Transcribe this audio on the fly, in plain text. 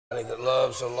That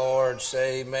loves the Lord,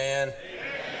 say amen.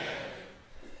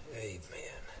 Amen.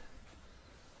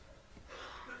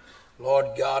 Lord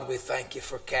God, we thank you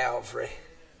for Calvary.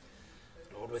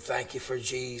 Lord, we thank you for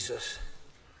Jesus.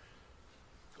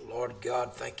 Lord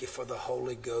God, thank you for the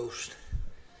Holy Ghost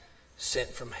sent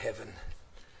from heaven.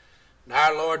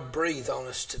 Now, Lord, breathe on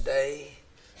us today.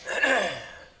 I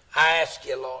ask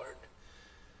you, Lord,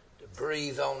 to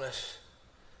breathe on us.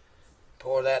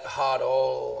 Pour that hot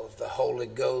oil of the Holy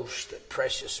Ghost, the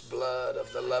precious blood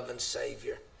of the loving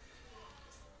Savior.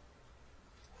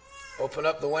 Open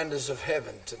up the windows of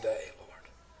heaven today, Lord.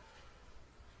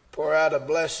 Pour out a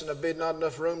blessing. There'll be not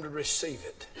enough room to receive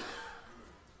it.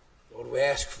 Lord, we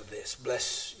ask for this.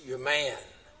 Bless your man.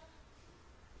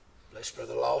 Bless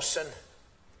Brother Lawson.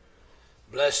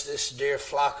 Bless this dear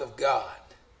flock of God.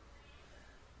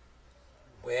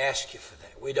 We ask you for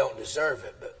that. We don't deserve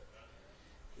it, but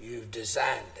you've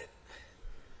designed it.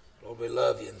 Lord, we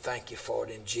love you and thank you for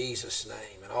it in Jesus'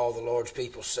 name. And all the Lord's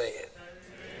people say it.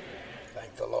 Amen.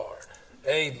 Thank the Lord.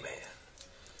 Amen.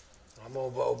 I'm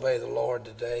going to obey the Lord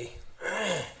today.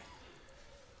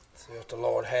 See what the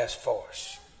Lord has for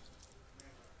us.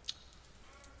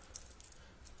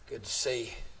 Good to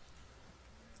see.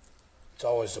 It's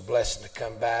always a blessing to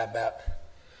come by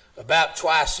about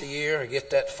twice a year. I get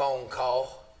that phone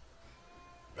call.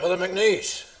 Brother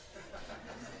McNeese.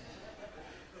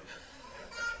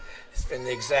 It's been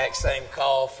the exact same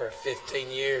call for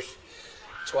 15 years,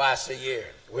 twice a year.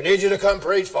 We need you to come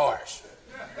preach for us.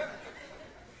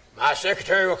 My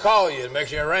secretary will call you and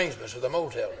make your arrangements with the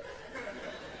motel room.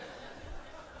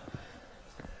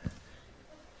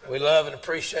 We love and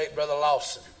appreciate Brother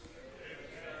Lawson.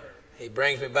 He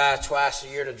brings me by twice a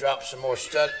year to drop some more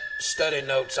study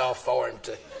notes off for him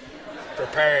to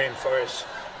prepare him for his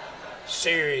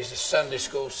series, the Sunday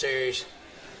school series.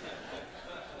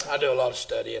 I do a lot of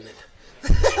studying.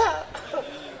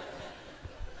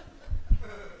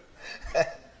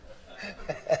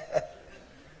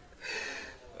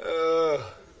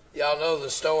 Y'all know the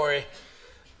story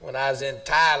when I was in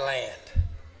Thailand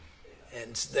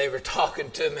and they were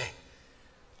talking to me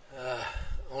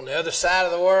on the other side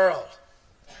of the world.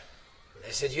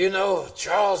 They said, you know,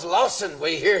 Charles Lawson,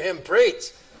 we hear him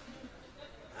preach.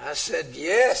 I said,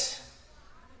 yes.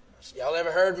 Y'all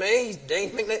ever heard me?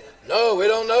 Dean McNeese? No, we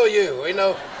don't know you. We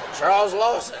know Charles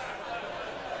Lawson.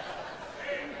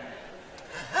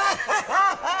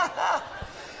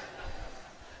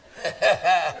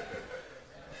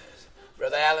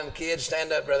 Brother Allen, kids,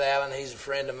 stand up, Brother Allen. He's a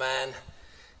friend of mine.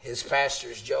 His pastor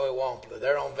is Joey Wampler.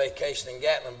 They're on vacation in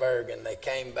Gatlinburg, and they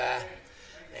came by.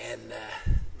 And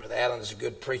Brother Allen's a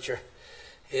good preacher.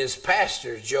 His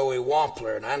pastor is Joey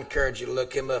Wampler, and I encourage you to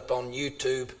look him up on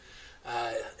YouTube.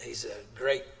 He's a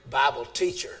great Bible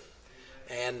teacher.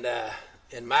 And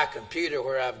in my computer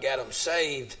where I've got them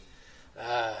saved,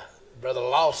 Brother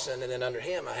Lawson, and then under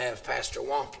him I have Pastor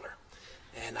Wampler.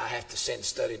 And I have to send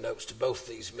study notes to both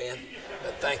these men.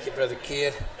 But thank you, Brother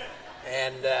Kidd.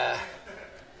 And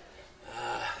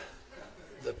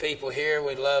the people here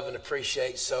we love and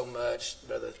appreciate so much.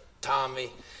 Brother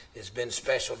Tommy has been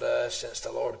special to us since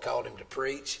the Lord called him to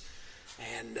preach.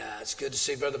 And it's good to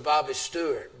see Brother Bobby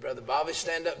Stewart. Brother Bobby,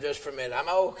 stand up just for a minute. I'm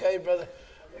okay, brother.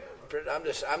 I'm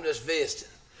just visiting.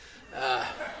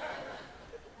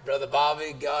 Brother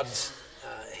Bobby,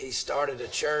 he started a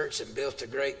church and built a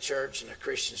great church and a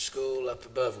Christian school up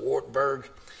above Wartburg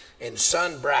in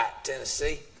Sunbright,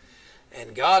 Tennessee.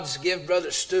 And God's given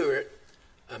Brother Stewart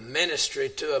a ministry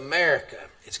to America.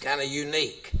 It's kind of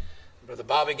unique. Brother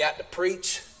Bobby got to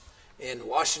preach in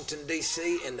Washington,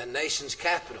 D.C., in the nation's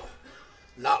capital.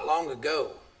 Not long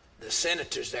ago, the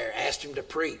senators there asked him to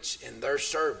preach in their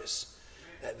service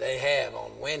that they have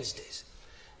on Wednesdays.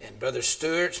 And Brother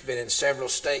Stewart's been in several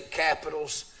state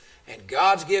capitals, and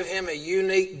God's given him a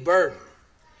unique burden.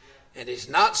 And he's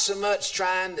not so much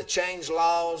trying to change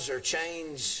laws or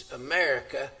change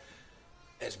America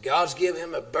as God's given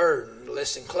him a burden,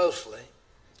 listen closely,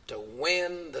 to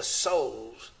win the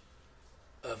souls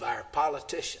of our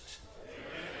politicians.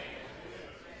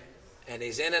 And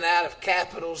he's in and out of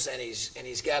capitals, and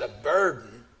he's got a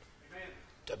burden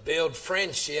to build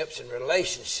friendships and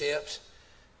relationships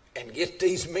and get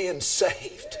these men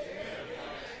saved.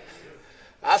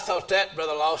 I thought that,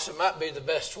 Brother Lawson, might be the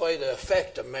best way to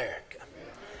affect America.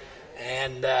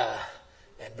 And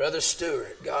Brother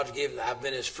Stewart, God's given, I've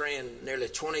been his friend nearly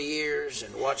 20 years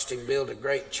and watched him build a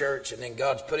great church, and then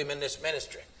God's put him in this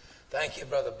ministry. Thank you,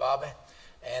 Brother Bobby.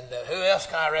 And who else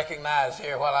can I recognize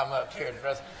here while I'm up here,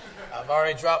 brother? I've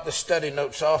already dropped the study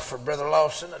notes off for Brother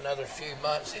Lawson. Another few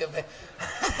months he'll be...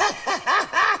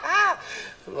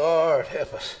 Lord,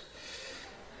 help us.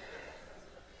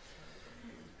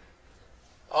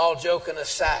 all joking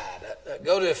aside,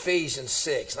 go to Ephesians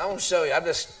 6. And I want to show you,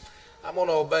 I'm going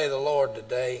to obey the Lord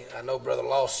today. I know Brother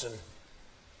Lawson,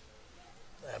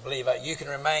 I believe you can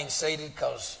remain seated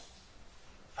because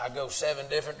I go 7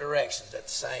 different directions at the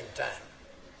same time.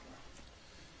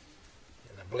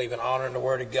 And I believe in honoring the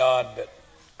Word of God, but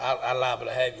I'm liable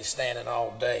to have you standing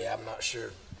all day. I'm not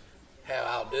sure how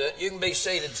I'll do it. You can be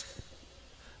seated.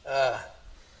 Let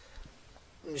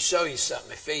me show you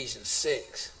something, Ephesians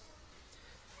 6.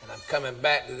 And I'm coming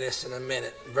back to this in a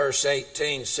minute. Verse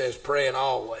 18 says, praying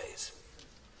always.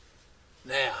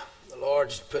 Now, the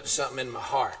Lord's put something in my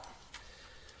heart.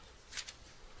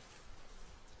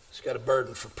 He's got a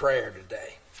burden for prayer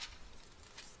today.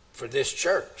 For this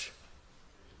church.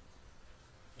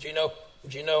 Do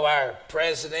you know our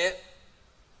president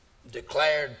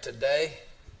declared today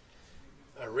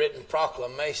a written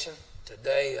proclamation,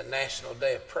 today a national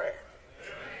day of prayer?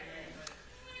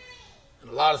 And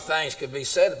a lot of things could be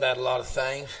said about a lot of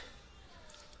things,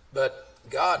 but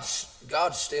God's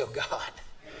still God.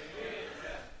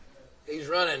 He's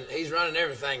running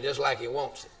everything just like He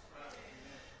wants it,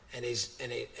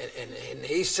 and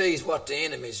He sees what the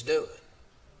enemy's doing.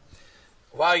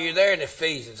 While you're there in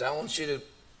Ephesians, I want you to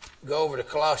go over to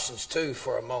Colossians 2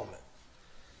 for a moment.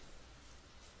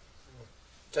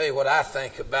 I'll tell you what I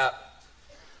think about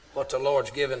what the Lord's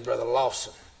given Brother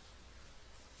Lawson.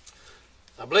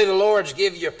 I believe the Lord's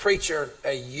given your preacher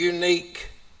a unique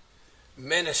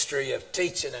ministry of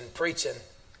teaching and preaching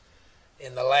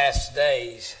in the last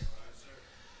days.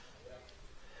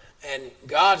 And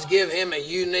God's given him a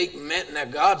unique mentor. Now,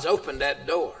 God's opened that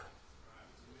door.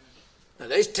 Now,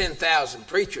 there's 10,000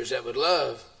 preachers that would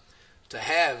love to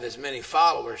have as many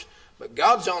followers, but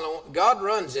God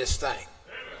runs this thing.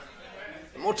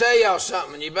 I'm going to tell y'all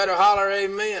something, and you better holler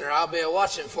amen or I'll be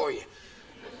watching for you.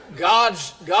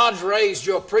 God's raised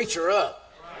your preacher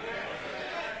up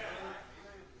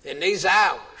in these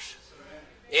hours,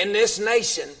 in this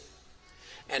nation,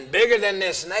 and bigger than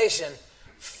this nation,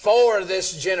 for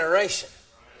this generation.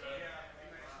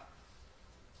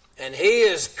 And he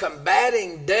is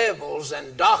combating devils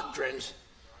and doctrines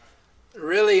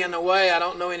really in a way I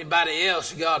don't know anybody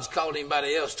else. God's called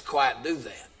anybody else to quite do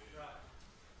that.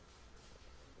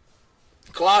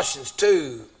 Colossians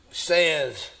 2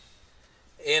 says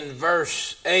in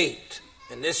verse 8,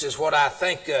 and this is what I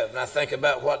think of, and I think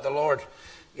about what the Lord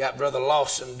got Brother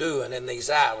Lawson doing in these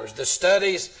hours. The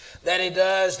studies that he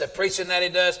does, the preaching that he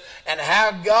does, and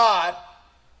how God,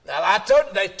 now I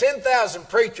told you, 10,000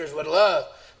 preachers would love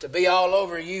to be all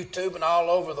over YouTube and all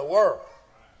over the world.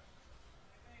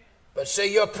 But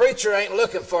see, your preacher ain't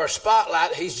looking for a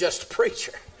spotlight, he's just a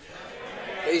preacher.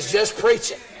 He's just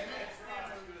preaching.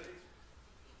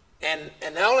 And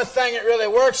the only thing that really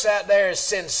works out there is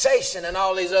sensation, and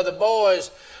all these other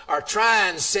boys are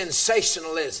trying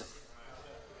sensationalism.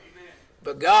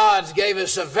 But God's gave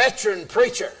us a veteran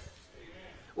preacher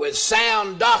with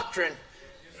sound doctrine,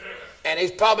 and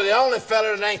he's probably the only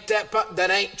fella that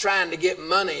ain't trying to get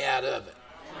money out of it.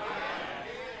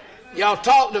 Y'all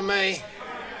talk to me.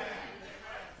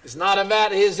 It's not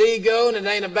about his ego, and it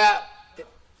ain't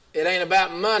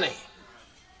about money.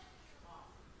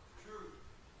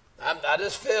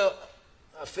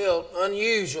 I feel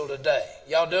unusual today.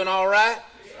 Y'all doing all right?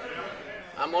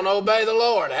 I'm going to obey the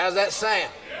Lord. How's that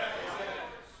sound?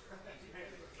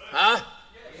 Huh?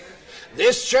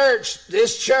 This church,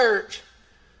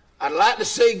 I'd like to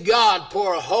see God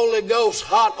pour a Holy Ghost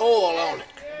hot oil on it.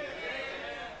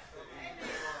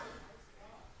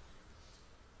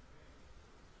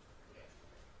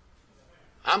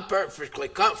 I'm perfectly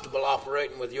comfortable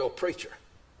operating with your preacher.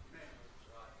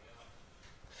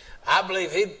 I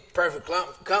believe he's perfectly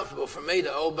comfortable for me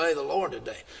to obey the Lord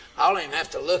today. I don't even have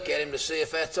to look at him to see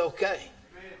if that's okay.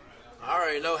 I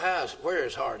already know where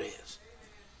his heart is.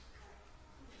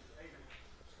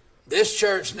 This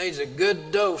church needs a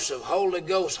good dose of Holy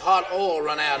Ghost hot oil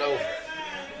run out over it.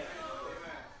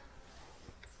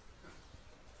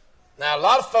 Now, a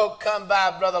lot of folk come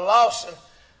by Brother Lawson,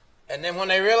 and then when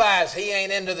they realize he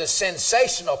ain't into the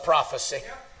sensational prophecy,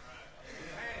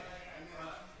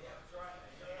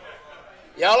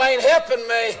 y'all ain't helping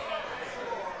me.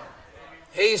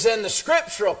 He's in the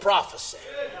scriptural prophecy.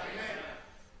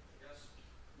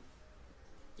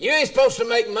 You ain't supposed to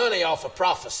make money off of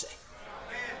prophecy.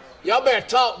 Y'all better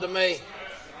talk to me.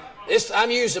 I'm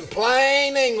using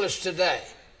plain English today.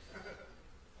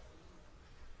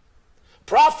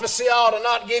 Prophecy ought to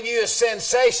not give you a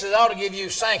sensation. It ought to give you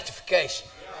sanctification.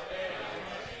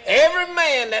 Every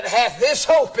man that hath this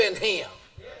hope in him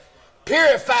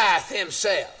purifieth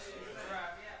himself.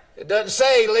 It doesn't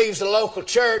say he leaves the local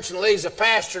church and leaves a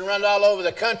pastor and runs all over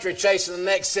the country chasing the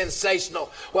next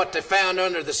sensational, what they found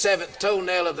under the seventh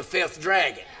toenail of the fifth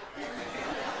dragon.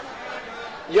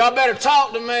 Y'all better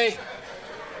talk to me.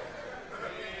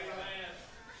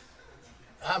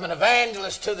 I'm an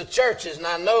evangelist to the churches, and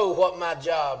I know what my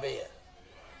job is.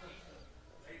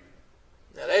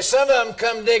 Now, there's some of them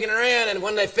come digging around, and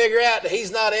when they figure out that he's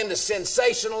not into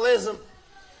sensationalism,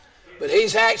 but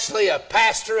he's actually a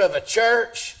pastor of a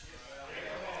church,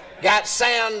 got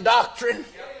sound doctrine,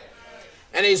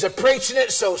 and he's preaching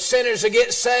it so sinners will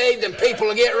get saved and people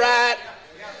will get right,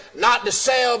 not to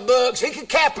sell books. He can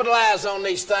capitalize on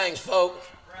these things, folks.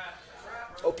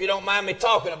 Hope you don't mind me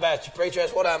talking about you, preacher.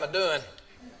 That's what I'm doing.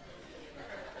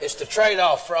 It's the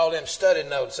trade-off for all them study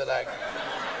notes that I...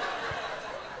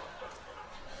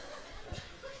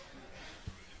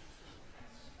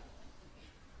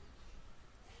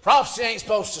 Prophecy ain't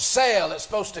supposed to sell, it's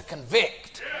supposed to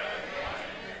convict.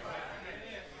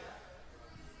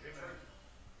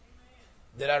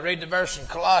 Did I read the verse in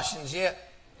Colossians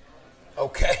yet?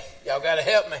 Okay, y'all got to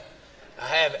help me. I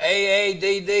have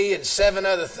AADD and 7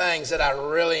 other things that I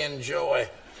really enjoy.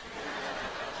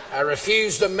 I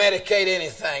refuse to medicate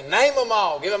anything. Name them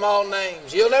all. Give them all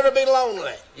names. You'll never be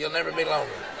lonely. You'll never be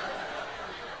lonely.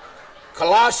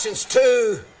 Colossians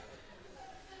 2,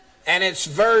 and it's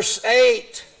verse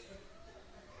 8.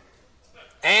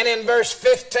 And in verse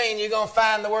 15, you're going to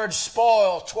find the word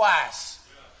spoil twice.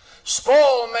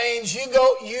 Spoil means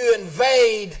you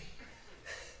invade,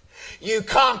 you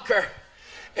conquer,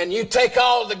 and you take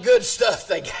all the good stuff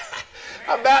they got.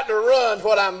 I'm about to run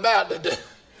what I'm about to do.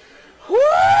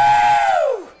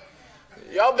 Woo!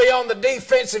 Y'all be on the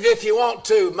defensive if you want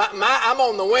to. I'm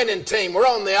on the winning team. We're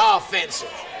on the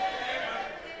offensive.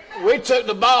 We took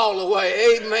the ball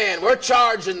away. Amen. We're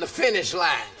charging the finish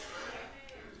line.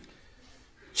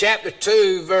 Chapter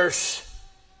 2, verse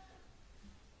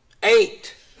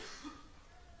 8.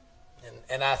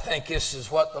 And I think this is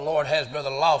what the Lord has Brother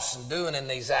Lawson doing in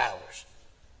these hours.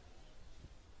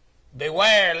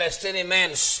 Beware lest any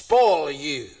man spoil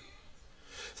you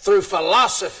through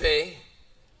philosophy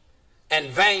and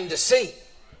vain deceit.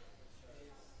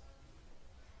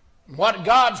 What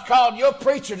God's called your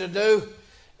preacher to do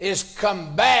is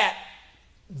combat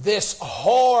this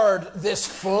horde, this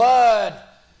flood,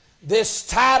 this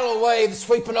tidal wave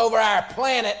sweeping over our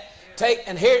planet.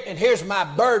 And here's my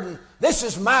burden. This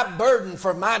is my burden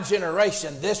for my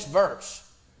generation, this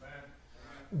verse.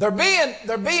 They're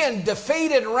being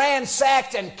defeated,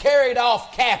 ransacked, and carried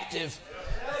off captive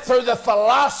through the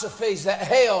philosophies that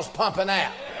hell's pumping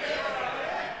out.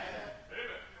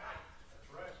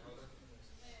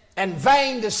 And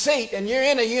vain deceit. And you're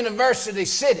in a university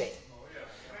city.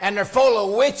 And they're full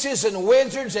of witches and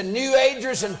wizards and New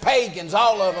Agers and pagans.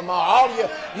 All of them are. All your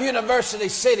university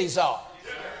cities are.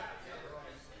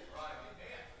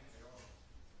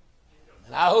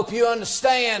 And I hope you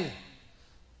understand,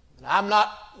 I'm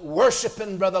not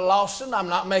worshiping Brother Lawson. I'm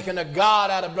not making a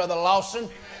god out of Brother Lawson.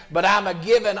 But I'm a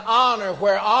giving honor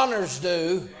where honor's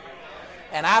due.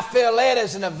 And I feel led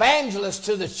as an evangelist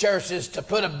to the churches to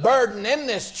put a burden in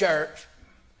this church.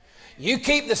 You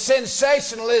keep the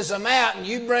sensationalism out and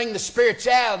you bring the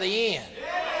spirituality in.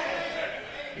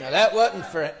 Now that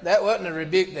wasn't a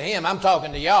rebuke to him. I'm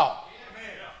talking to y'all.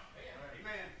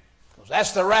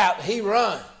 That's the route he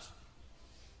runs.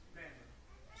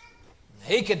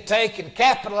 He could take and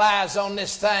capitalize on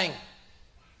this thing.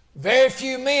 Very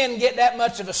few men get that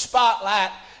much of a spotlight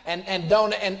and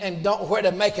don't where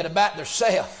to make it about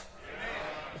themselves.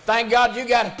 Thank God you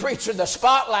got a preacher, the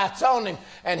spotlight's on him,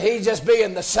 and he's just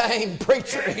being the same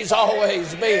preacher he's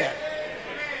always been.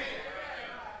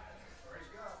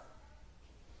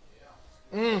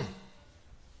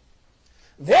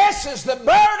 This is the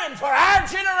burden for our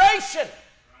generation.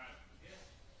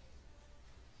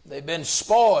 They've been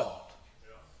spoiled.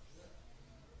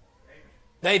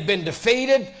 They've been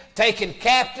defeated, taken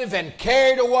captive, and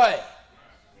carried away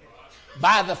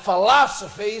by the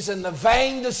philosophies and the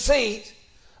vain deceit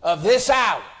of this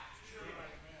hour.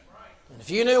 And if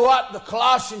you knew what the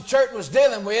Colossian church was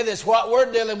dealing with, it's what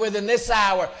we're dealing with in this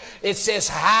hour. It's this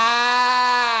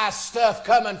high stuff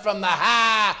coming from the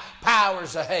high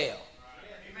powers of hell.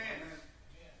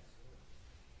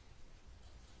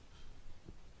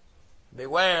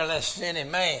 Beware lest any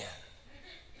man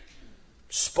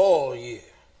spoil you.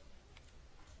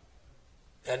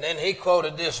 And then he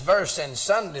quoted this verse in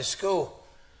Sunday school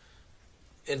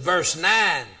in verse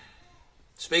 9,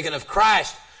 speaking of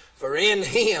Christ, for in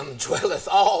him dwelleth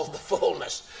all the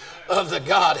fullness of the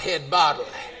Godhead bodily.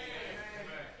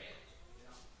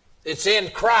 It's in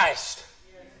Christ.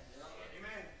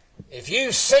 If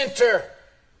you center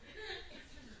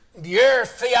your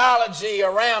theology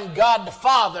around God the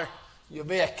Father, you'll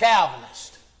be a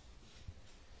Calvinist.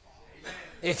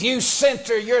 If you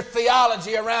center your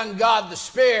theology around God the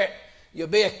Spirit, you'll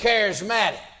be a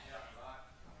charismatic.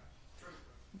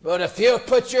 But if you'll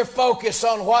put your focus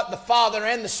on what the Father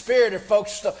and the Spirit are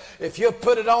focused on, if you'll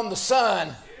put it on the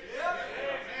Son,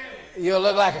 you'll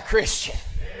look like a Christian.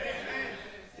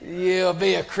 You'll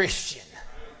be a Christian.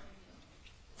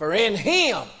 For in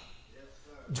Him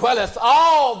dwelleth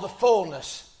all the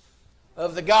fullness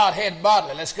of the Godhead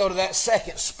bodily. Let's go to that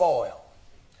second spoil.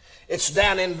 It's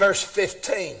down in verse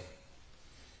 15.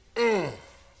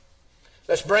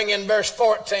 Let's bring in verse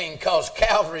 14, because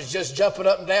Calvary's just jumping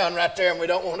up and down right there and we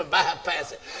don't want to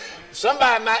bypass it.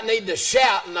 Somebody might need to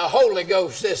shout in the Holy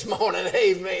Ghost this morning,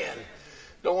 amen.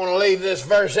 Don't want to leave this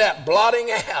verse out,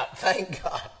 blotting out, thank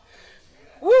God.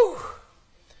 Woo!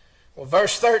 Well,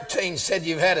 verse 13 said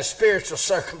you've had a spiritual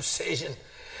circumcision,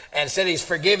 and said He's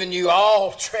forgiven you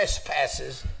all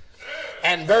trespasses.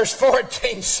 And verse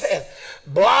 14 said,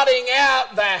 blotting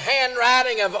out the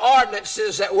handwriting of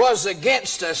ordinances that was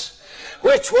against us,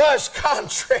 which was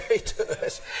contrary to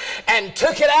us, and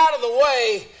took it out of the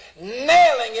way,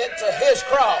 nailing it to His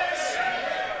cross.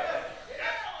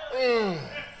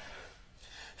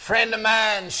 Friend of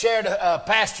mine shared, a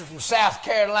pastor from South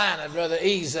Carolina, Brother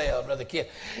Ezel, Brother Kid.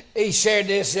 He shared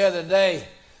this the other day.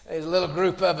 There's a little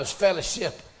group of us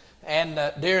fellowship, and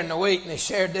during the week, and he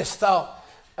shared this thought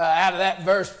out of that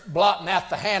verse, blotting out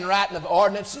the handwriting of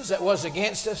ordinances that was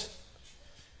against us.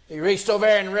 He reached over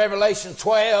there in Revelation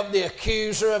 12, the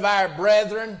accuser of our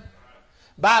brethren.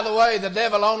 By the way, the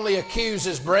devil only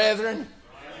accuses brethren.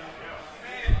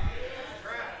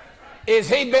 Is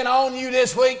he been on you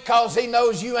this week because he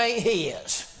knows you ain't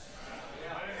his?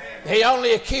 He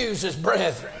only accuses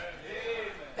brethren.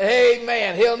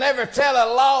 Amen. He'll never tell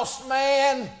a lost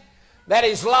man that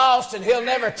he's lost, and he'll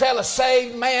never tell a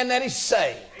saved man that he's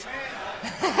saved.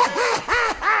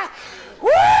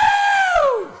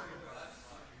 Woo!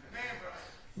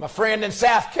 My friend in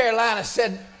South Carolina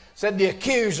said the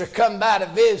accuser come by to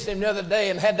visit him the other day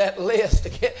and had that list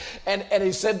again, and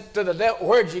he said to the devil,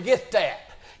 where'd you get that?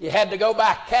 You had to go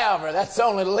by Calvary. That's the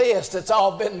only list that's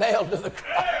all been nailed to the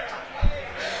cross.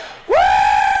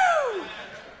 Woo!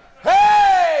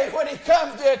 Hey, when he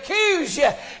comes to accuse you,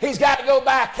 he's got to go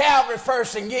by Calvary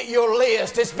first and get your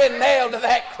list. It's been nailed to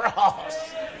that cross.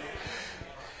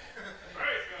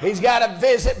 He's got to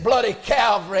visit bloody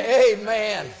Calvary.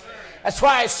 Amen. That's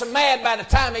why he's so mad by the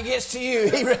time he gets to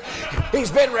you. He's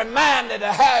been reminded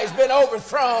of how he's been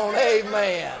overthrown.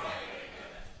 Amen.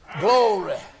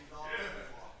 Glory.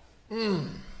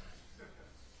 I'm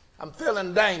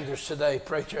feeling dangerous today,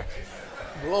 preacher.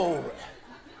 Glory.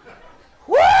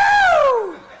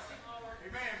 Woo!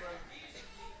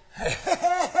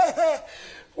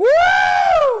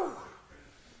 Woo!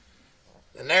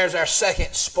 And there's our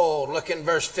second spoil. Look in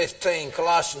verse 15,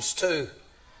 Colossians 2.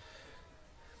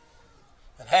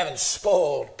 And having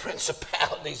spoiled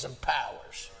principalities and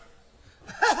powers.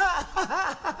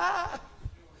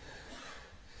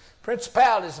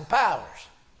 Principalities and powers.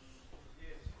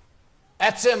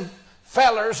 That's them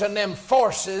fellers and them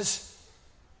forces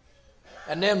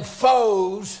and them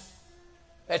foes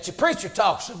that your preacher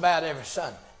talks about every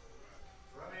Sunday.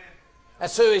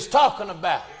 That's who he's talking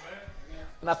about.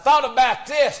 And I thought about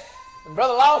this, and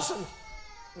Brother Lawson,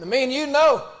 me and you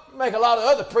know, you make a lot of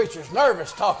other preachers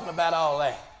nervous talking about all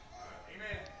that.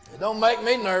 It don't make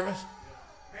me nervous.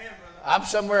 I'm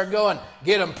somewhere going,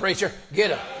 get them, preacher, get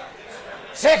them.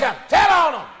 Sick them, tell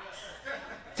on them.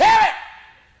 Tell it.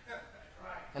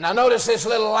 And I noticed this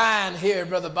little line here,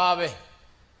 Brother Bobby.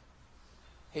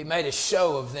 He made a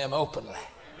show of them openly.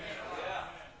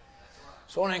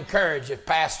 So I want to encourage you,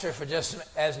 Pastor, for just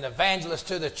as an evangelist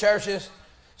to the churches,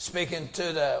 speaking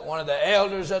to one of the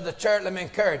elders of the church, let me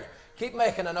encourage you. Keep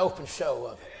making an open show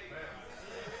of it.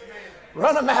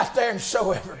 Run them out there and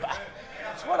show everybody.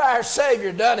 That's what our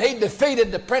Savior done. He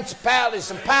defeated the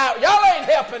principalities and powers. Y'all ain't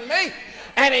helping me.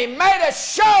 And He made a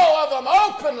show of them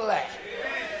openly.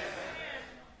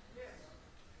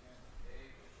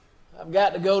 I've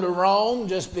got to go to Rome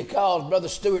just because Brother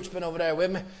Stewart's been over there with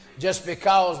me. Just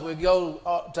because we go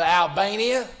to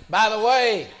Albania. By the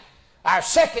way, our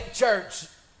second church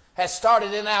has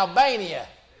started in Albania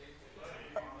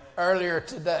earlier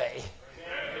today.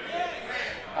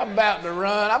 I'm about to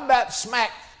run. I'm about to smack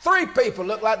 3 people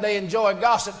look like they enjoy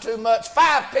gossip too much.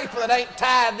 5 people that ain't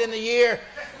tithed in the year.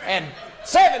 And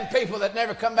 7 people that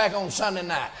never come back on Sunday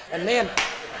night. And then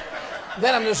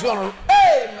I'm just going to,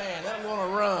 amen. I'm going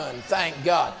to run, thank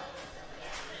God.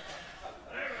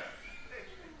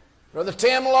 Brother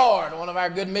Tim Lord, one of our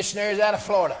good missionaries out of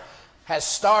Florida, has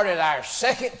started our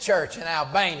second church in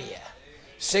Albania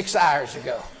 6 hours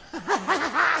ago.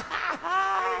 That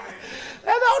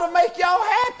ought to make y'all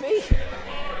happy.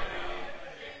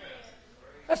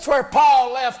 That's where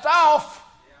Paul left off.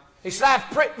 He said, I've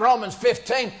preached, Romans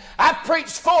 15, I've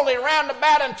preached fully round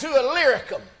about unto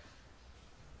Illyricum.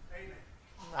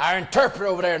 Our interpreter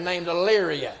over there named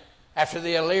Illyria, after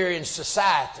the Illyrian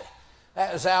society.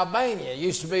 That was Albania. It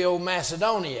used to be old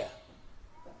Macedonia.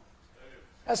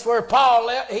 That's where Paul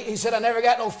left. He said, I never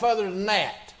got no further than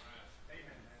that.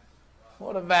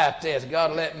 What about this?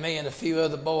 God let me and a few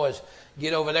other boys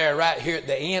get over there right here at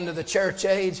the end of the church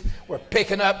age. We're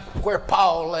picking up where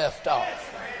Paul left off.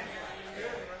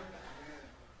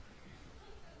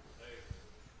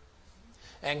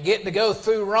 And get to go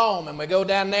through Rome, and we go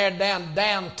down there,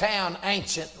 downtown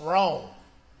ancient Rome.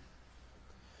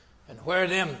 And where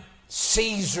them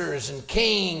Caesars and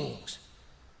kings,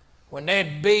 when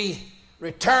they'd be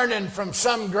returning from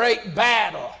some great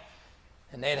battle,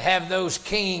 and they'd have those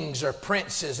kings or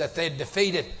princes that they'd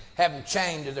defeated, have them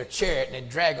chained to their chariot, and they'd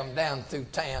drag them down through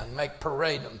town,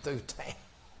 parade them through town.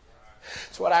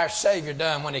 That's what our Savior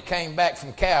done when he came back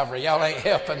from Calvary. Y'all ain't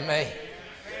helping me.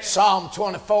 Psalm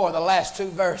 24, the last 2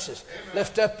 verses.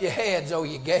 Lift up your heads, O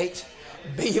ye gates.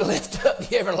 Be ye lift up,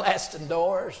 ye everlasting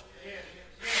doors.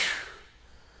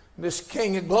 This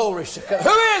King of glory shall come.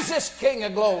 Who is this King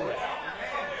of glory?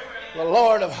 The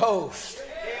Lord of hosts.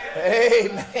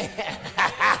 Amen.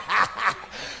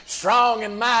 Strong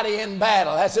and mighty in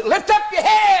battle. That's it. Lift up your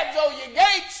heads, O ye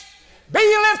gates. Be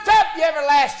ye lift up, ye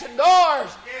everlasting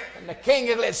doors. And the King,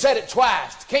 it said it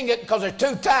twice. The King, because there's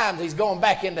 2 times he's going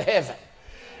back into heaven.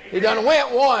 He done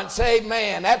went once,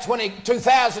 amen. That's when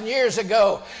 2,000 years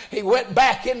ago, he went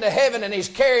back into heaven and he's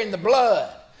carrying the blood.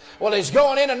 Well, he's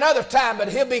going in another time, but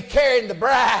he'll be carrying the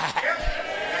bride.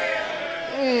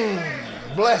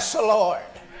 Bless the Lord.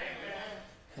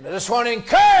 And I just want to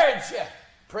encourage you,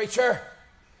 preacher,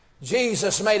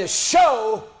 Jesus made a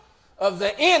show of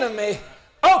the enemy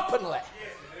openly.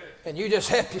 And you just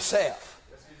help yourself.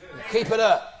 And keep it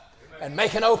up and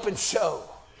make an open show.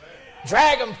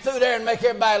 Drag them through there and make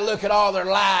everybody look at all their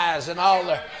lies and all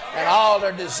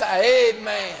their desires.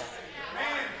 Amen.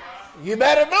 You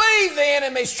better believe the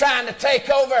enemy's trying to take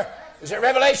over. Is it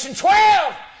Revelation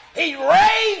 12? He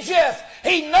rageth.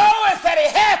 He knoweth that he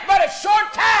hath but a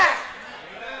short time.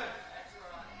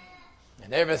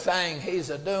 And everything he's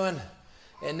a-doing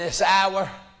in this hour.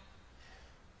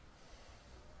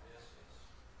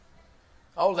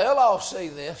 Oh, they'll all see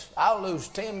this. I'll lose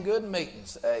 10 good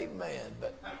meetings. Amen.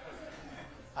 But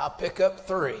I'll pick up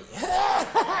 3.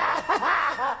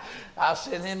 I'll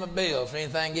send him a bill if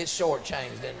anything gets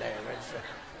shortchanged in there.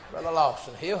 Brother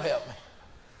Lawson, he'll help me.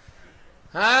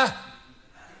 Huh?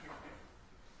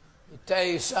 I tell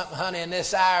you something, honey, in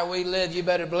this hour we live, you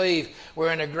better believe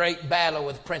we're in a great battle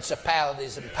with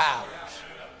principalities and powers.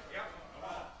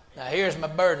 Now here's my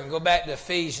burden. Go back to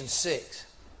Ephesians 6.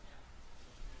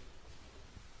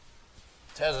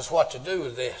 It tells us what to do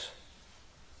with this.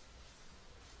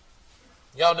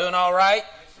 Y'all doing all right?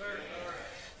 Yes, sir.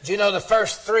 Do you know the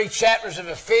first 3 chapters of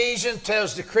Ephesians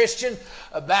tells the Christian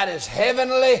about his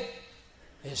heavenly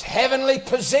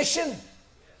position,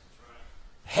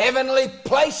 heavenly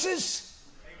places?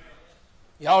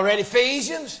 Y'all read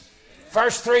Ephesians?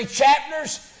 First 3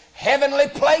 chapters, heavenly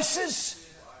places.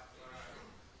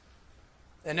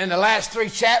 And then the last 3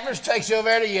 chapters takes you over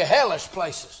there to your hellish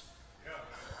places.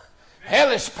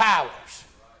 Hellish powers.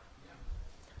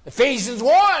 Ephesians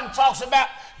 1 talks about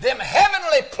them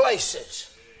heavenly places.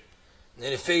 And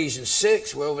then Ephesians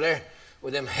 6, we're over there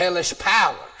with them hellish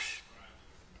powers.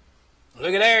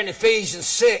 Look at there in Ephesians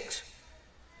 6.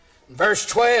 Verse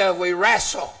 12, we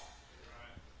wrestle.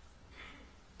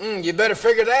 You better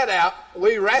figure that out.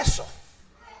 We wrestle.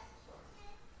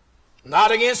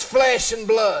 Not against flesh and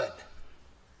blood,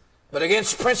 but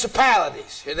against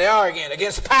principalities. Here they are again.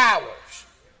 Against powers.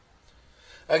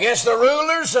 Against the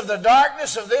rulers of the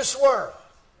darkness of this world.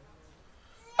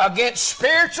 Against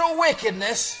spiritual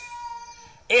wickedness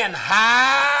in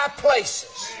high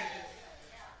places.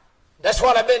 That's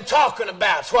what I've been talking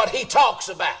about. It's what he talks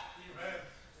about.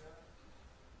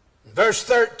 Verse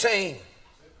 13.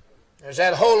 There's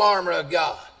that whole armor of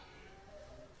God.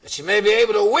 That you may be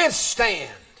able to withstand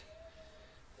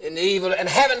in the evil, and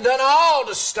having done all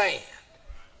to stand.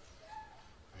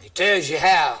 He tells you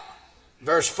how.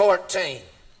 Verse 14.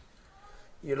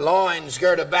 Your loins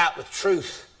girt about with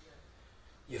truth.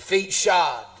 Your feet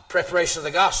shod, the preparation of the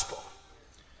gospel.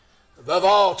 Above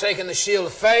all, taking the shield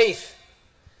of faith.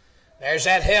 There's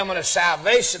that helmet of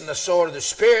salvation, the sword of the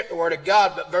Spirit, the word of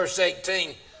God. But verse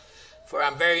 18, for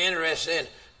I'm very interested in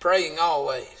praying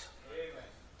always.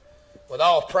 with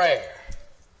all prayer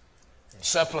and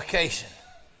supplication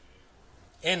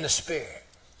in the Spirit,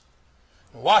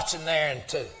 and watching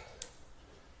thereunto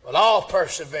with all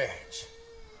perseverance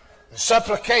and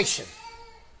supplication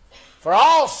for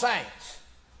all saints.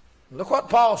 Look what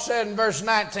Paul said in verse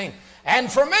 19.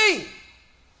 And for me,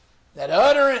 that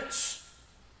utterance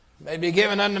may be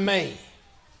given unto me,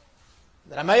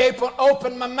 that I may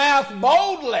open my mouth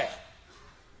boldly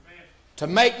to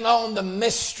make known the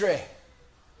mystery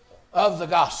of the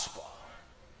gospel.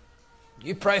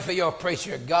 You pray for your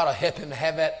preacher, God will help him to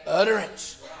have that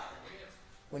utterance.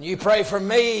 When you pray for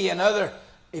me and other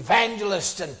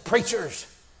evangelists and preachers,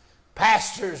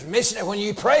 pastors, missionaries, when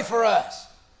you pray for us,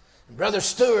 Brother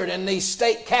Stewart in these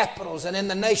state capitals and in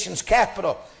the nation's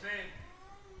capital,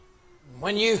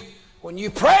 when you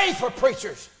pray for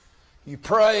preachers, you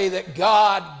pray that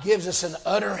God gives us an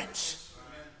utterance.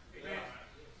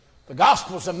 The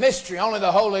gospel's a mystery. Only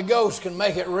the Holy Ghost can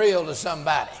make it real to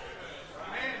somebody.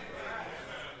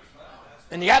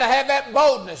 And you got to have that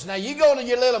boldness. Now, you go to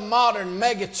your little modern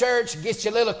mega church, get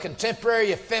your little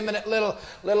contemporary, effeminate, little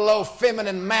old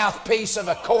feminine mouthpiece of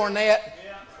a cornet.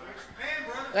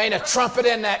 There ain't a trumpet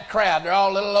in that crowd. They're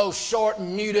all little old short,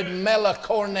 muted, mellow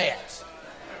cornets.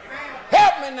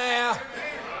 Help me now.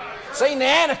 See, the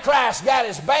Antichrist got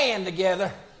his band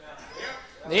together.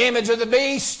 The image of the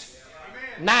beast,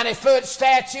 90-foot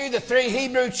statue, the 3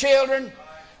 Hebrew children.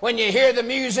 When you hear the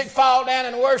music fall down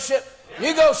in worship,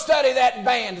 you go study that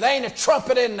band. There ain't a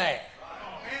trumpet in there.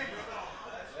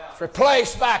 It's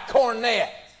replaced by a cornet.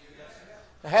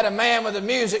 I had a man with a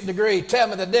music degree tell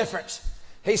me the difference.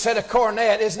 He said a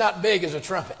cornet is not big as a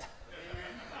trumpet.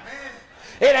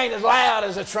 It ain't as loud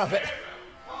as a trumpet.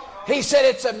 He said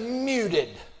it's a muted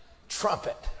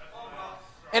trumpet.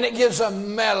 And it gives a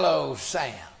mellow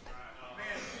sound.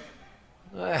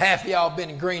 Half of y'all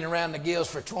been green around the gills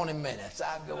for 20 minutes.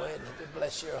 I'll go ahead and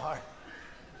bless your heart.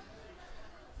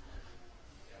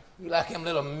 You like them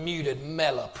little muted,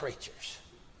 mellow preachers.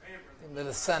 Them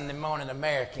little Sunday morning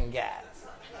American guys.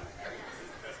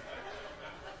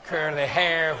 Curly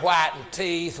hair, whitened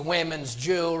teeth, women's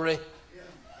jewelry.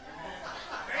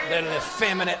 Little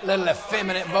effeminate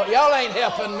voice. Y'all ain't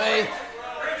helping me.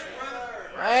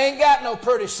 I ain't got no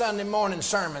pretty Sunday morning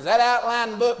sermons. That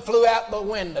outline book flew out the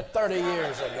window 30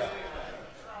 years ago.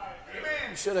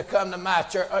 You should have come to my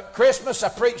church. Christmas, I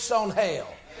preached on hell.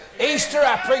 Easter,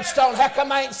 I preached on, how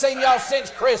come I ain't seen y'all since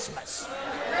Christmas?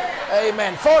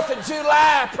 Amen. 4th of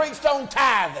July, I preached on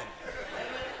tithing.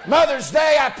 Mother's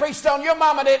Day, I preached on your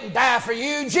mama didn't die for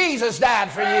you, Jesus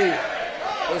died for you.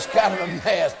 It's kind of a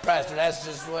mess, Pastor. That's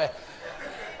just the way.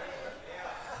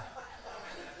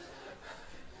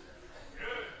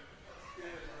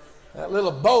 That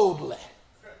little boldly.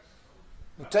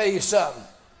 I'll tell you something.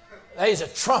 There's a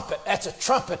trumpet. That's a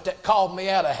trumpet that called me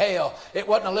out of hell. It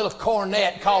wasn't a little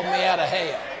cornet called me out of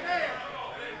hell.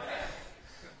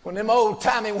 When them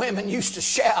old-timey women used to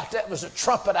shout, that was a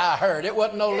trumpet I heard. It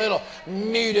wasn't no little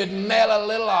muted, mellow,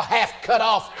 little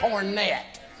half-cut-off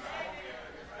cornet.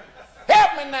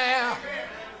 Help me now.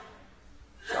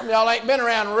 Some of y'all ain't been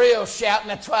around real shouting.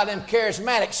 That's why them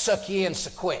charismatics suck you in so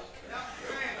quick.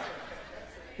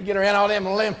 You get around all them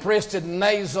limp-wristed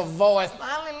nasal voice.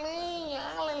 Hallelujah,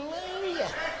 hallelujah.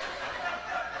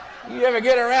 You ever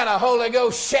get around a Holy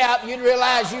Ghost shout, you'd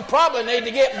realize you probably need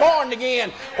to get born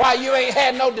again while you ain't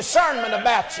had no discernment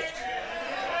about you.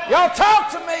 Y'all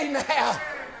talk to me now.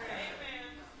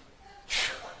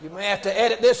 You may have to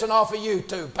edit this one off of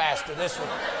YouTube, Pastor, this one.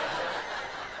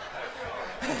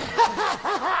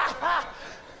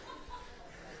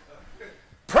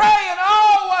 Praying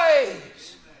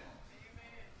always.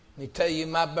 Let me tell you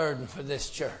my burden for this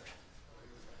church.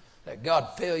 That God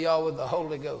fill y'all with the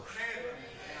Holy Ghost.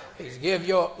 He's give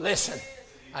your, listen,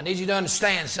 I need you to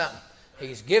understand something.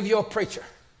 He's give your preacher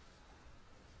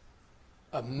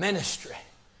a ministry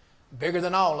bigger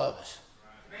than all of us.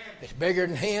 It's bigger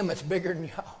than him, it's bigger than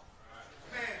y'all.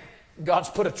 God's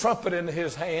put a trumpet into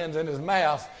his hands and his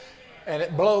mouth, and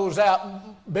it blows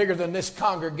out bigger than this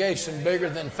congregation, bigger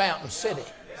than Fountain City.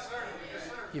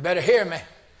 You better hear me.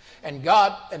 And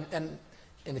God, and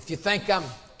if you think I'm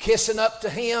kissing up to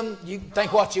him, you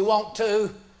think what you want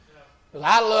to. Well,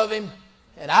 I love him,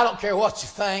 and I don't care what you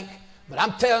think, but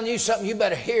I'm telling you something, you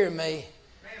better hear me.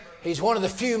 He's one of the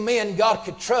few men God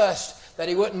could trust that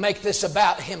he wouldn't make this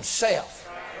about himself.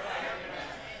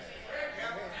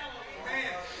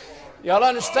 Y'all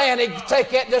understand, he could take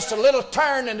that just a little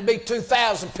turn and there'd be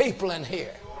 2,000 people in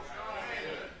here.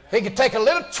 He could take a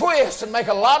little twist and make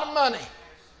a lot of money.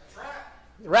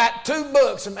 Write 2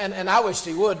 books, and I wish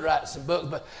he would write some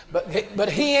books, but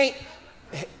he ain't.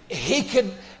 he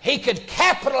could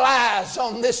capitalize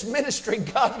on this ministry,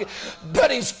 God,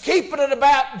 but he's keeping it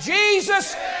about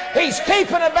Jesus. He's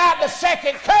keeping it about the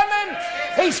second coming.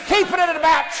 He's keeping it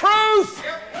about truth.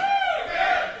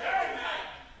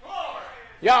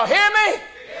 Y'all hear me?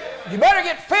 You better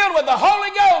get filled with the Holy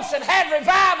Ghost and have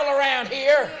revival around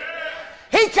here.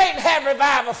 He can't have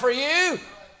revival for you.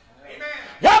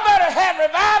 Y'all better have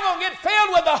revival and get filled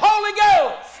with the Holy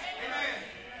Ghost.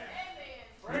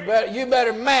 You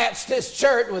better match this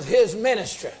church with his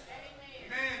ministry.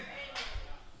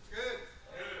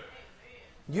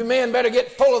 You men better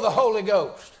get full of the Holy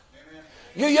Ghost.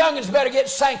 You youngins better get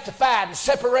sanctified and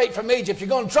separate from Egypt. You're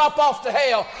going to drop off to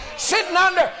hell sitting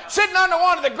under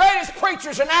one of the greatest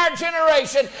preachers in our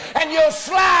generation, and you'll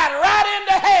slide right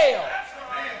into hell.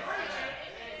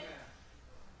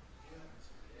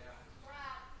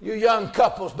 You young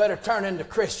couples better turn into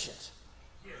Christians.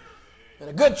 In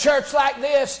a good church like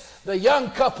this, the young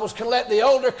couples can let the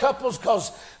older couples,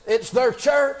 because it's their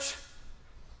church.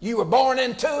 You were born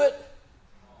into it.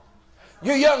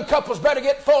 You young couples better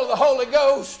get full of the Holy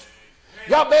Ghost.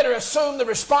 Y'all better assume the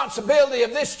responsibility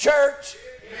of this church.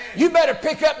 You better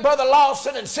pick up Brother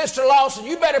Lawson and Sister Lawson.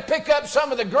 You better pick up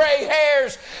some of the gray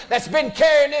hairs that's been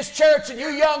carrying this church, and you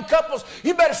young couples,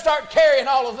 you better start carrying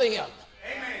all of them.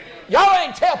 Y'all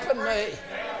ain't helping me.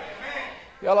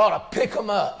 Y'all ought to pick them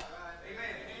up.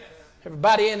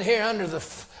 Everybody in here under the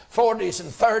 40s and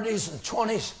 30s and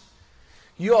 20s,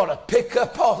 you ought to pick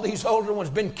up all these older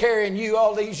ones been carrying you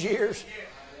all these years,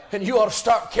 and you ought to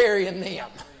start carrying them.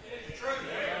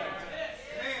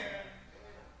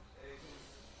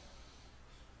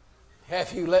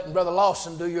 Half of you letting Brother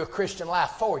Lawson do your Christian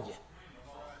life for you.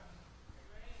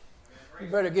 You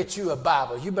better get you a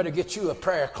Bible. You better get you a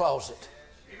prayer closet.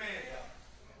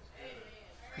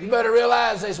 You better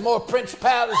realize there's more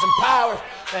principalities and powers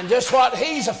than just what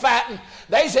he's a fighting.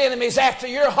 There's enemies after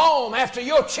your home, after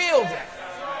your children.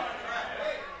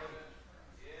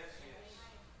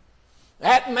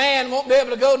 That man won't be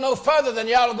able to go no further than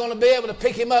y'all are going to be able to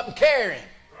pick him up and carry him.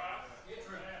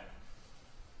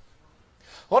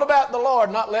 What about the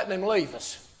Lord not letting him leave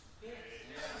us?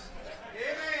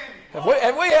 Have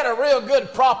we had a real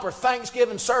good, proper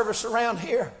Thanksgiving service around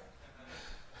here?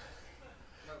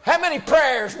 How many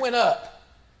prayers went up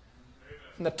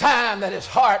in the time that his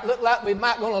heart looked like we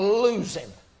might going to lose him?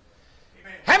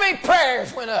 How many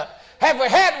prayers went up? Have we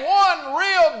had one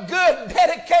real good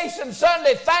dedication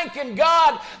Sunday thanking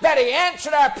God that he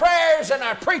answered our prayers and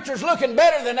our preachers looking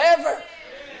better than ever?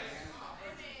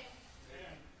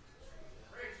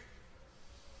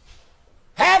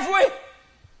 Have we?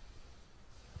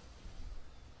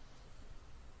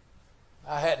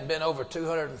 I hadn't been over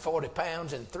 240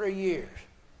 pounds in 3 years.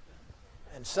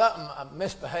 And something, I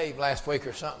misbehaved last week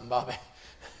or something, Bobby.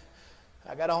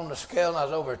 I got on the scale and I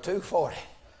was over 240.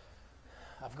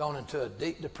 I've gone into a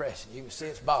deep depression. You can see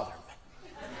it's bothering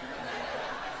me.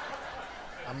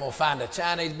 I'm going to find a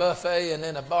Chinese buffet and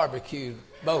then a barbecue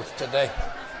both today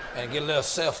and get a little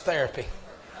self-therapy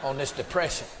on this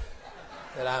depression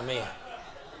that I'm in.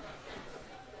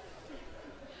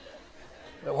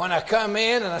 But when I come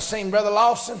in and I seen Brother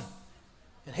Lawson,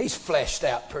 and he's fleshed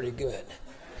out pretty good.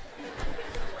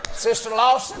 Sister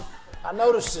Lawson, I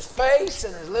noticed his face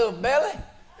and his little belly.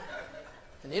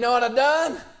 And you know what I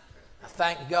done? I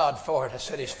thanked God for it. I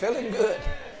said, he's feeling good.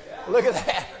 Look at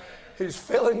that. He's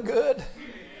feeling good.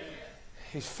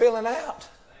 He's filling out.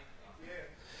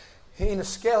 He ain't a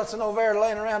skeleton over there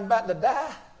laying around about to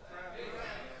die.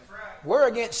 We're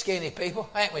against skinny people,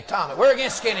 ain't we, Tommy? We're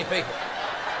against skinny people.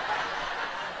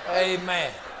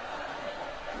 Amen.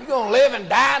 You going to live and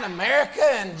die in America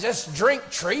and just drink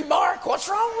tree bark? What's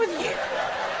wrong with you?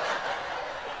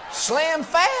 Slim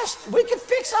fast? We can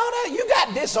fix all that. You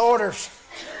got disorders.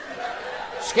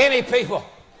 Skinny people.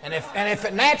 And if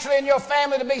it naturally in your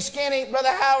family to be skinny,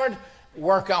 Brother Howard,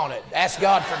 work on it. Ask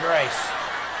God for grace.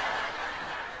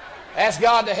 Ask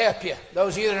God to help you.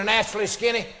 Those of you that are naturally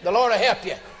skinny, the Lord will help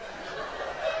you.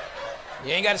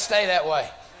 You ain't got to stay that way.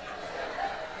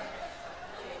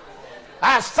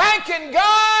 I was thanking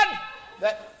God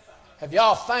that, have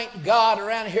y'all thanked God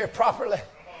around here properly?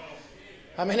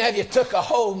 I mean, have you took a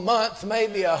whole month,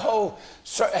 maybe a whole,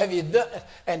 have you done,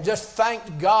 and just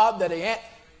thanked God that he ain't?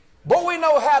 Boy, we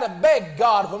know how to beg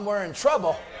God when we're in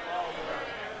trouble.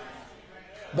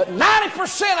 But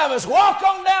 90% of us walk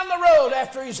on down the road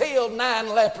after he's healed 9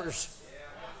 lepers.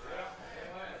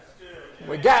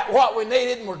 We got what we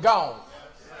needed and we're gone.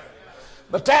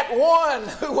 But that one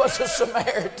who was a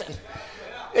Samaritan,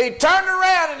 he turned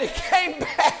around and he came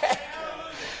back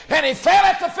and he fell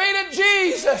at the feet of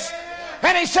Jesus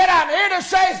and he said, I'm here to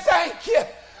say thank you.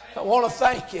 I want to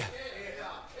thank you.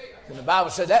 And the Bible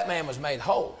said that man was made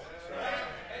whole.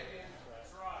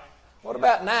 What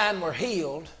about 9 were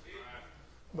healed,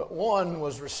 but 1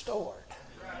 was restored?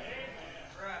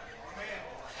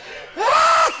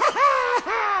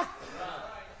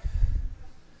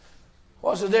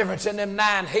 What's the difference in them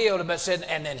 9 healed, but said,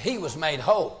 and then he was made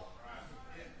whole?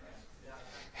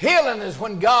 Healing is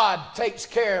when God takes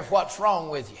care of what's wrong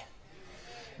with you.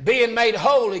 Being made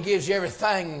whole, He gives you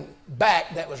everything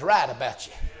back that was right about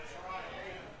you.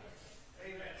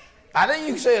 I think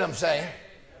you can see what I'm saying.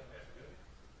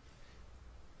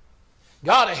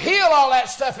 God will heal all that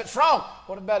stuff that's wrong.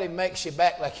 What about He makes you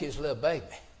back like His little baby?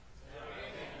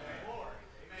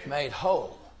 Made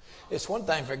whole. It's one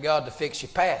thing for God to fix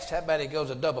your past. How about He goes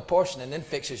a double portion and then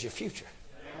fixes your future?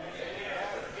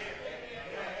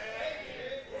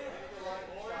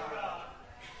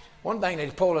 One thing that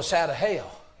He pulled us out of hell,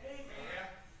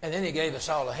 and then He gave us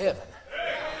all of heaven.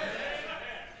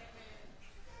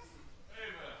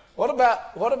 What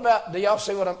about, do y'all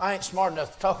see what I ain't smart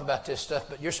enough to talk about this stuff,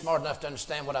 but you're smart enough to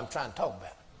understand what I'm trying to talk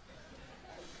about.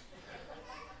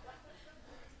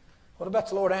 What about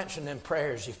the Lord answering them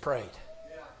prayers you've prayed?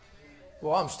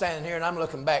 Well, I'm standing here and I'm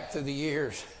looking back through the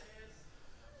years.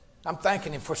 I'm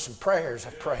thanking Him for some prayers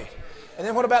I've prayed. And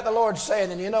then what about the Lord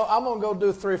saying, and I'm going to go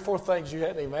do 3 or 4 things you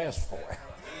hadn't even asked for.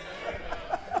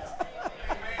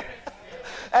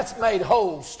 That's made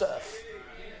whole stuff.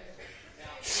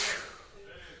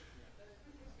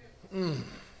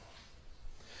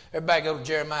 Everybody go to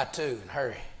Jeremiah 2 and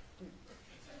hurry.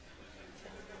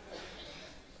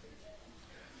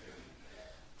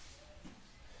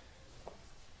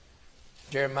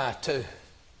 Jeremiah 2.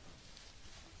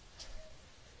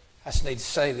 I just need to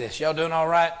say this. Y'all doing all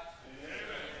right?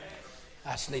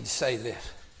 I just need to say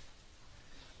this.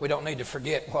 We don't need to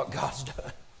forget what God's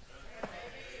done.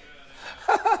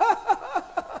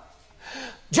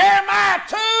 Jeremiah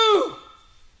 2.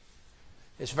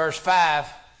 It's verse 5.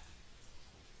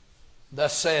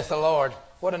 Thus saith the Lord,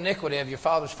 what iniquity have your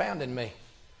fathers found in me,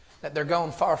 that they're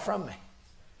gone far from me,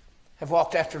 have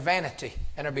walked after vanity,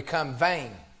 and are become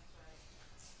vain.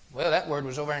 Well, that word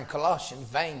was over in Colossians,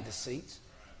 vain deceits.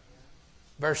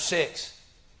 Verse 6.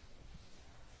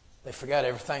 They forgot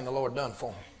everything the Lord done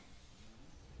for them.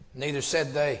 Neither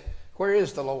said they, where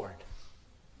is the Lord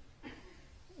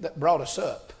that brought us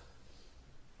up?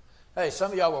 Hey,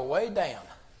 some of y'all were way down,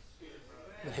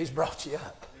 but He's brought you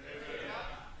up.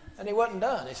 And He wasn't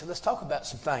done. He said, let's talk about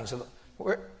some things.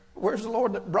 Where's the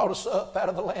Lord that brought us up out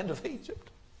of the land of Egypt?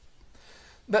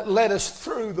 That led us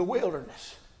through the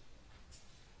wilderness.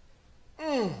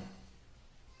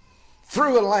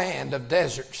 Through a land of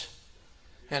deserts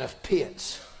and of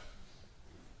pits.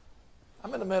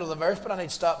 I'm in the middle of the verse, but I need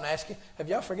to stop and ask you, have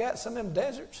y'all forgot some of them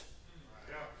deserts?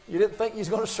 You didn't think you was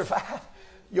going to survive?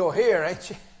 You're here, ain't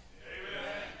you?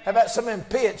 How about some of them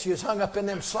pits? You was hung up in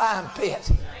them slime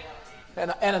pits.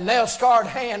 And a nail-scarred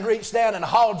hand reached down and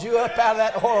hauled you up out of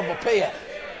that horrible pit.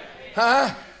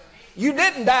 Huh? You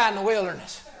didn't die in the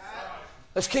wilderness.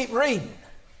 Let's keep reading.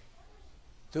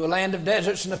 Through a land of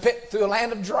deserts and a pit, through a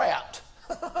land of drought.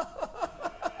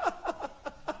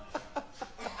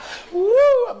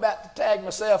 Woo! I'm about to tag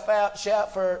myself out,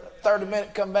 shout for a 30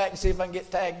 minutes, come back and see if I can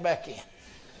get tagged back in.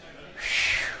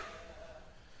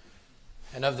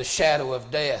 And of the shadow of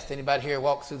death. Anybody here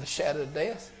walk through the shadow of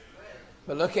death?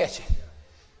 But look at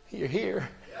you. You're here.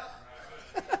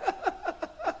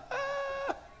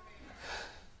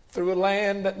 Through a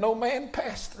land that no man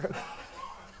passed through.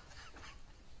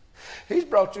 He's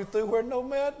brought you through where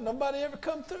nobody ever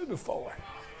come through before.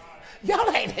 Y'all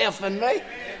ain't helping me.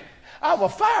 I will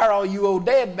fire all you old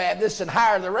dead Baptists and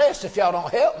hire the rest if y'all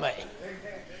don't help me.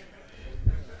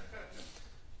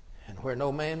 And where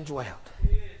no man dwelt.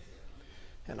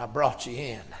 And I brought you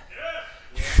in.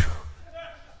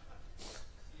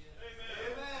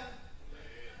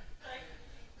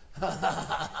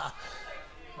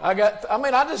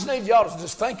 I just need y'all to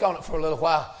just think on it for a little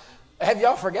while. Have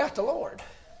y'all forgot the Lord?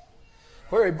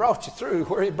 Where He brought you through,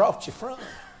 where He brought you from.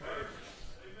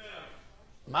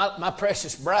 My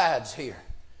precious bride's here.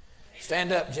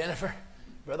 Stand up, Jennifer.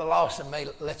 Brother Lawson may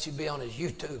let you be on his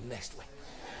YouTube next week.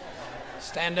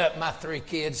 Stand up, my 3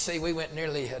 kids. See, we went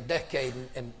nearly a decade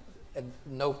and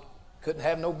couldn't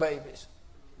have no babies.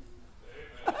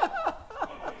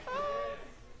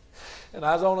 And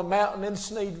I was on a mountain in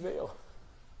Sneedville.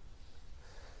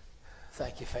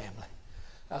 Thank you, family.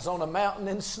 I was on a mountain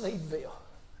in Sneedville.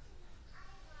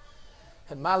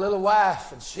 And my little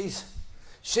wife, and she's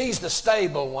the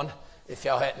stable one. If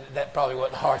y'all hadn't, that probably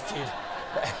wasn't hard for you.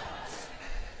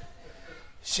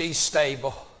 She's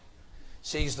stable.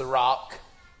 She's the rock.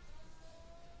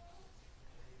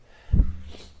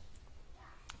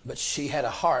 But she had a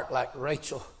heart like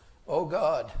Rachel. Oh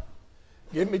God,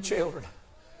 give me children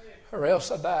or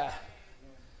else I die.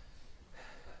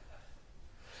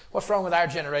 What's wrong with our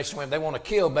generation when they want to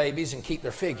kill babies and keep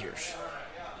their figures?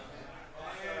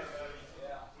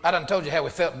 I done told you how we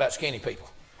felt about skinny people.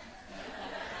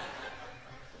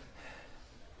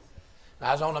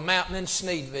 I was on a mountain in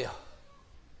Sneedville.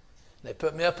 They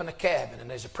put me up in a cabin, and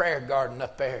there's a prayer garden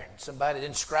up there. And somebody had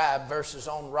inscribed verses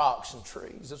on rocks and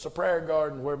trees. It's a prayer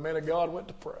garden where men of God went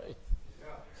to pray.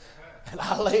 And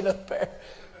I laid up there,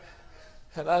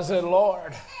 and I said,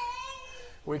 Lord,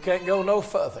 we can't go no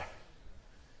further.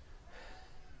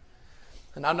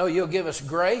 And I know you'll give us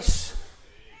grace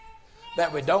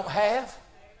that we don't have,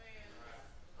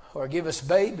 or give us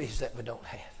babies that we don't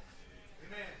have.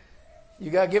 You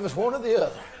got to give us one or the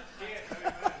other.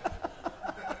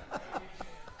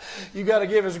 You got to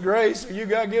give us grace, or you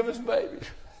got to give us babies.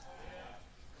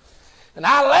 And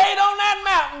I laid on that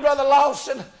mountain, Brother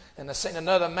Lawson, and I seen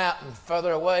another mountain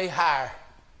further away, higher.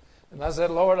 And I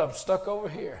said, Lord, I'm stuck over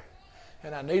here,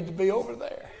 and I need to be over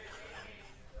there.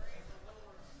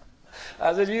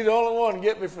 I said, you're the only one to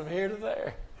get me from here to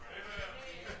there.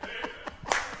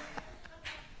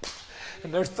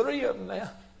 And there's 3 of them now.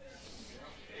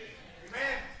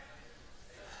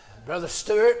 Brother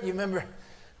Stewart, you remember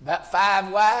about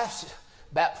 5 wives?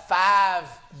 About 5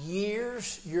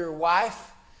 years your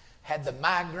wife had the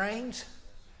migraines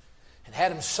and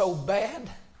had them so bad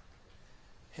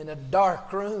in a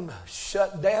dark room,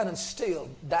 shut down and still,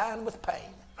 dying with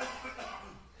pain.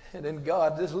 And then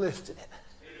God just lifted it.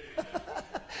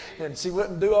 And she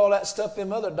wouldn't do all that stuff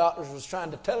them other doctors was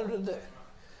trying to tell her to do.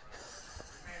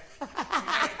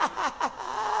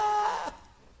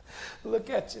 Look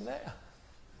at you now.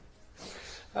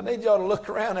 I need y'all to look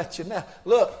around at you now.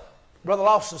 Look, Brother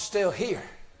Lawson's still here.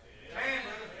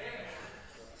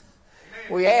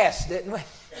 We asked, didn't we?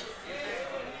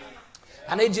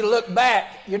 I need you to look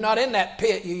back. You're not in that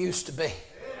pit you used to be.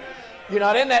 You're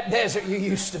not in that desert you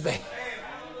used to be.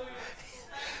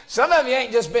 Some of you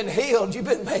ain't just been healed, you've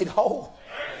been made whole.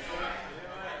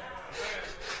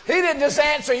 He didn't just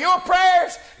answer your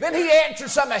prayers, then he answered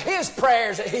some of his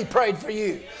prayers that he prayed for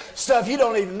you. Stuff you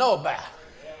don't even know about.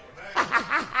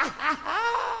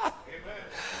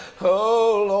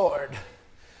 Oh, Lord.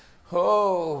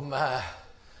 Oh, my.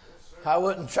 I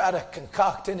wouldn't try to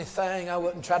concoct anything. I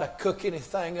wouldn't try to cook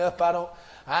anything up.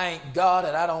 I ain't God,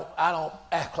 and I don't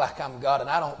act like I'm God, and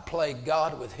I don't play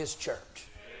God with his church.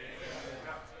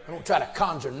 I don't try to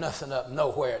conjure nothing up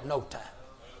nowhere at no time.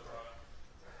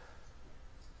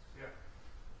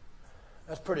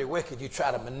 That's pretty wicked. You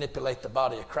try to manipulate the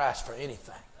body of Christ for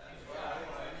anything.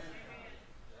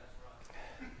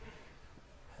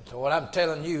 And so what I'm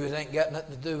telling you, it ain't got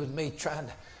nothing to do with me trying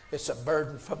to. It's a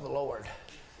burden from the Lord.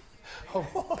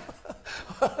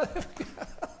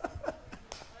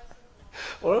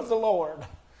 What if the Lord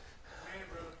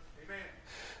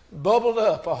bubbled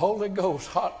up a Holy Ghost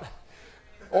hot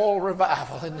oil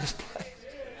revival in this place?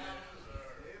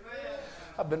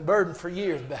 I've been burdened for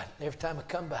years about it. Every time I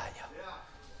come by you.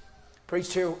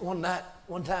 Preached here one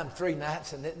time 3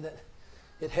 nights, and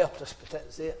it helped us, but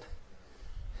that's it.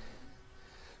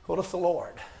 What if the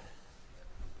Lord?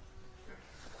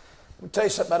 Let me tell you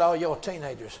something about all your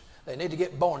teenagers. They need to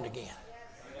get born again.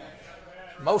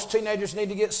 Most teenagers need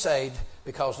to get saved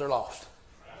because they're lost.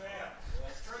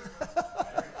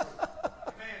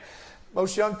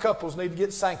 Most young couples need to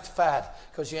get sanctified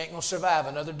because you ain't going to survive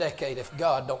another decade if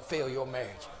God don't fill your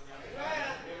marriage.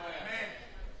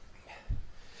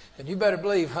 And you better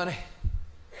believe, honey,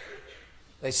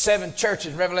 there's 7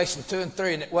 churches in Revelation 2 and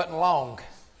 3, and it wasn't long.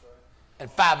 And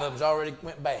 5 of them's already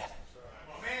went bad.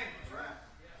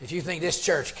 If you think this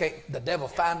church can't, the devil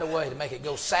find a way to make it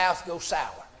go south, go sour.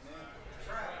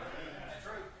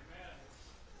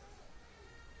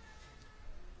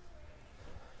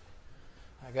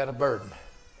 I got a burden.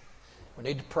 We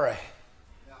need to pray.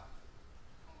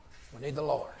 We need the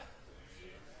Lord.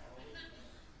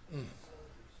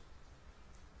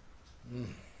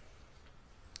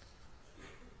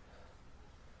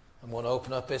 I'm going to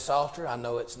open up this altar. I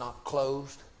know it's not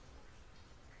closed.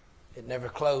 It never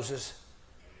closes.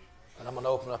 But I'm going to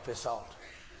open up this altar.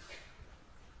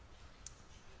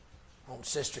 I want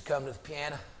sister come to the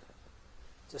piano.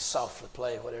 Just softly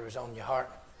play whatever's on your heart.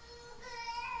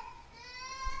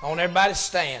 I want everybody to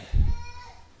stand.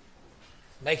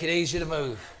 Make it easy to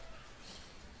move.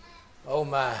 Oh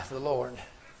my, the Lord.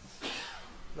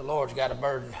 The Lord's got a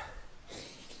burden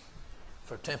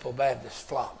for Temple Baptist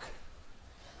flock.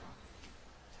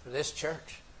 For this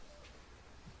church.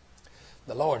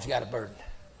 The Lord's got a burden.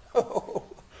 The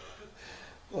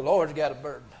Lord's got a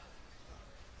burden.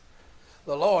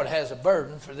 The Lord has a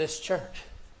burden for this church.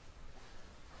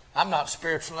 I'm not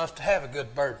spiritual enough to have a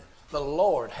good burden. The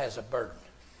Lord has a burden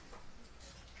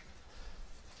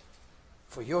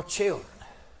for your children,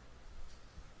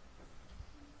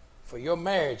 for your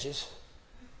marriages,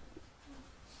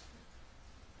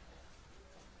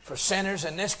 for sinners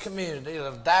in this community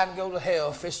that'll die and go to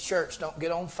hell if this church don't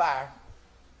get on fire.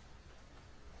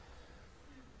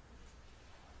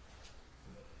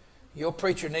 Your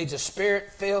preacher needs a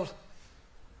spirit-filled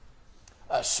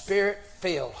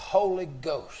Holy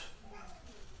Ghost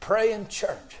praying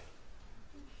church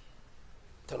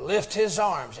to lift his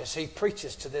arms as he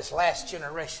preaches to this last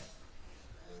generation.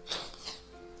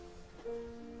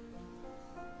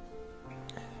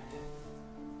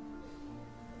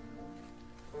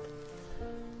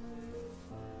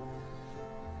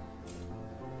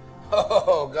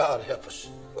 Oh, God, help us.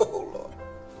 Oh, Lord.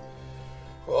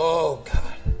 Oh,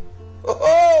 God.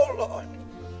 Oh, Lord.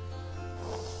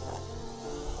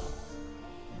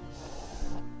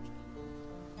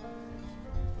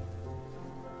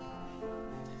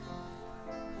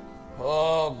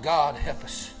 Oh, God, help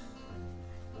us.